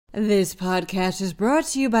This podcast is brought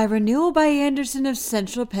to you by Renewal by Andersen of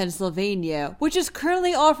Central Pennsylvania, which is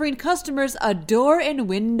currently offering customers a door and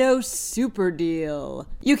window super deal.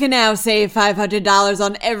 You can now save $500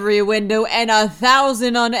 on every window and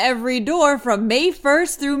 $1,000 on every door from May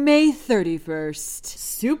 1st through May 31st.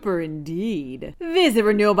 Super indeed. Visit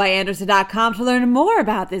renewalbyandersen.com to learn more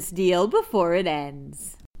about this deal before it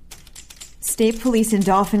ends. State police in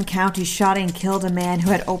Dauphin County shot and killed a man who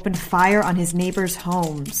had opened fire on his neighbors'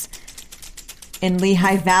 homes. In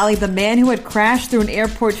Lehigh Valley, the man who had crashed through an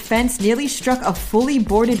airport fence nearly struck a fully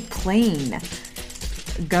boarded plane.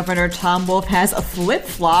 Governor Tom Wolf has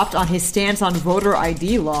flip-flopped on his stance on voter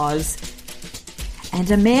ID laws. And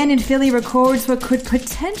a man in Philly records what could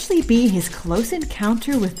potentially be his close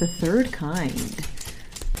encounter with the third kind.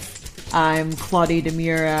 I'm Claudia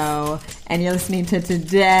DeMuro, and you're listening to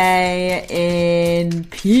Today in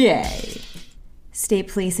PA. State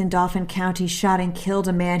police in Dauphin County shot and killed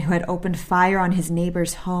a man who had opened fire on his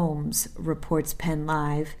neighbors' homes, reports Penn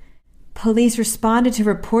Live. Police responded to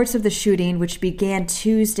reports of the shooting, which began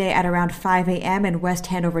Tuesday at around 5 a.m. in West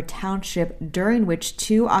Hanover Township, during which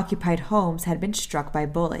 2 occupied homes had been struck by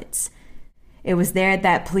bullets. It was there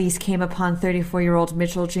that police came upon 34-year-old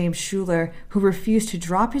Mitchell James Schuler, who refused to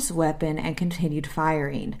drop his weapon and continued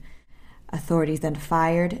firing. Authorities then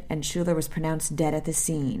fired, and Schuler was pronounced dead at the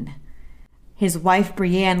scene. His wife,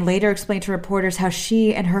 Brianne, later explained to reporters how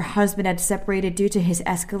she and her husband had separated due to his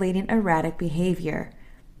escalating erratic behavior.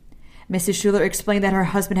 Mrs. Schuler explained that her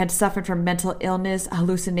husband had suffered from mental illness,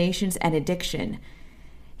 hallucinations, and addiction.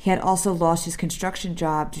 He had also lost his construction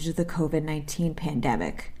job due to the COVID-19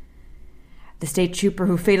 pandemic. The state trooper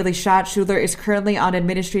who fatally shot Schuler is currently on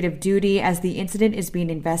administrative duty as the incident is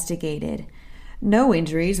being investigated. No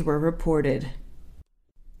injuries were reported.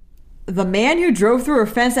 The man who drove through a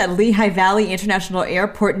fence at Lehigh Valley International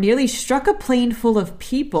Airport nearly struck a plane full of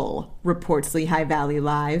people, reports Lehigh Valley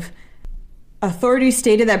Live. Authorities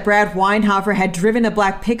stated that Brad Weinhofer had driven a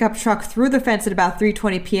black pickup truck through the fence at about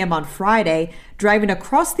 3:20 p.m. on Friday, driving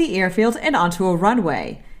across the airfield and onto a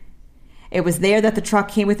runway. It was there that the truck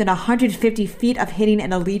came within 150 feet of hitting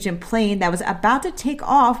an Allegiant plane that was about to take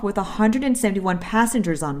off with 171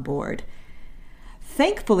 passengers on board.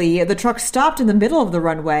 Thankfully, the truck stopped in the middle of the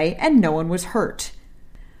runway and no one was hurt.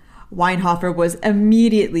 Weinhofer was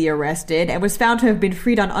immediately arrested and was found to have been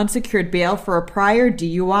freed on unsecured bail for a prior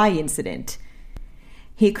DUI incident.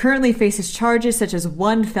 He currently faces charges such as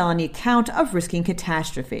 1 felony count of risking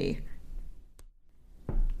catastrophe.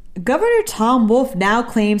 Governor Tom Wolf now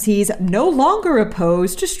claims he's no longer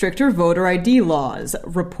opposed to stricter voter ID laws,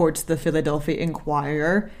 reports the Philadelphia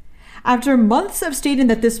Inquirer. After months of stating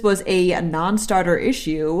that this was a non-starter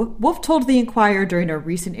issue, Wolf told the Inquirer during a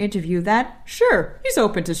recent interview that, sure, he's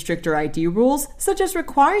open to stricter ID rules, such as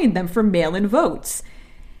requiring them for mail-in votes.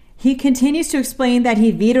 He continues to explain that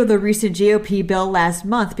he vetoed the recent GOP bill last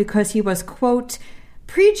month because he was, quote,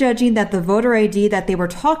 prejudging that the voter ID that they were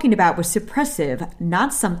talking about was suppressive,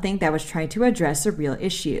 not something that was trying to address a real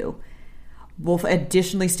issue. Wolf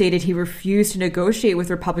additionally stated he refused to negotiate with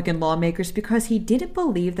Republican lawmakers because he didn't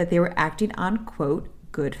believe that they were acting on, quote,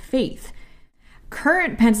 good faith.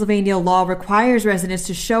 Current Pennsylvania law requires residents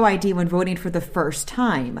to show ID when voting for the first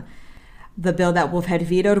time. The bill that Wolf had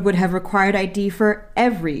vetoed would have required ID for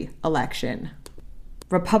every election.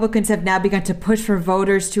 Republicans have now begun to push for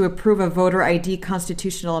voters to approve a voter ID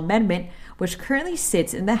constitutional amendment, which currently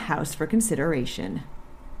sits in the House for consideration.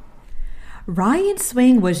 Ryan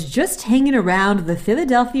Swing was just hanging around the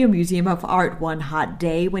Philadelphia Museum of Art one hot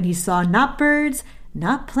day when he saw not birds,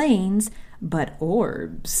 not planes, but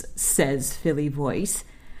orbs, says Philly Voice.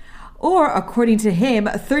 Or, according to him,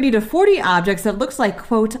 30 to 40 objects that looks like,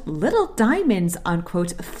 quote, little diamonds,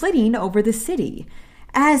 unquote, flitting over the city.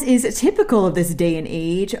 As is typical of this day and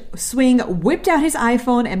age, Swing whipped out his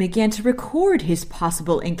iPhone and began to record his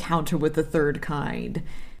possible encounter with the third kind.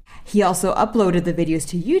 He also uploaded the videos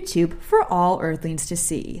to YouTube for all Earthlings to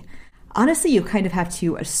see. Honestly, you kind of have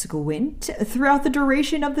to squint throughout the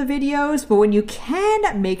duration of the videos, but when you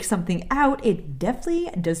can make something out, it definitely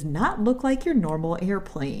does not look like your normal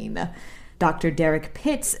airplane. Dr. Derek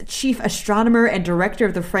Pitts, chief astronomer and director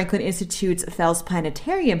of the Franklin Institute's Fels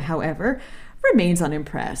Planetarium, however, remains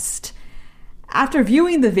unimpressed. After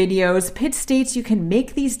viewing the videos, Pitts states you can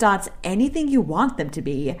make these dots anything you want them to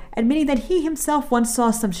be, admitting that he himself once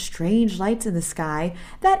saw some strange lights in the sky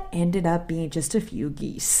that ended up being just a few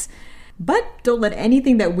geese. But don't let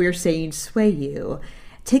anything that we're saying sway you.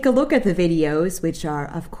 Take a look at the videos, which are,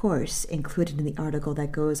 of course, included in the article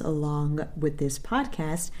that goes along with this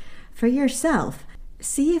podcast, for yourself.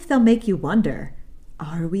 See if they'll make you wonder,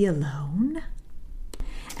 are we alone?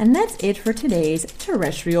 And that's it for today's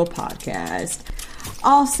terrestrial podcast.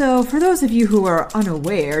 Also, for those of you who are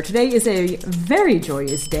unaware, today is a very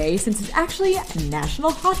joyous day since it's actually National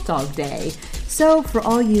Hot Dog Day. So for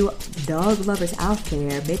all you dog lovers out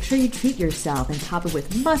there, make sure you treat yourself and top it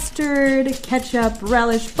with mustard, ketchup,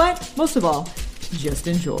 relish, but most of all, just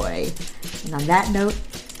enjoy. And on that note,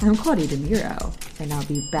 I'm Claudia DeMiro, and I'll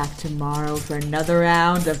be back tomorrow for another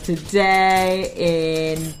round of Today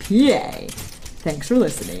in PA. Thanks for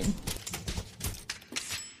listening.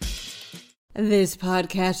 This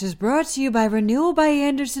podcast is brought to you by Renewal by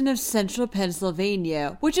Andersen of Central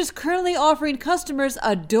Pennsylvania, which is currently offering customers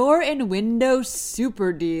a door and window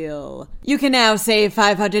super deal. You can now save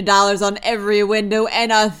 $500 on every window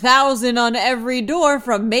and $1,000 on every door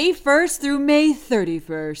from May 1st through May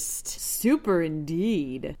 31st. Super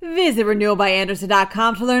indeed. Visit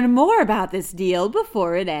renewalbyandersen.com to learn more about this deal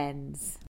before it ends.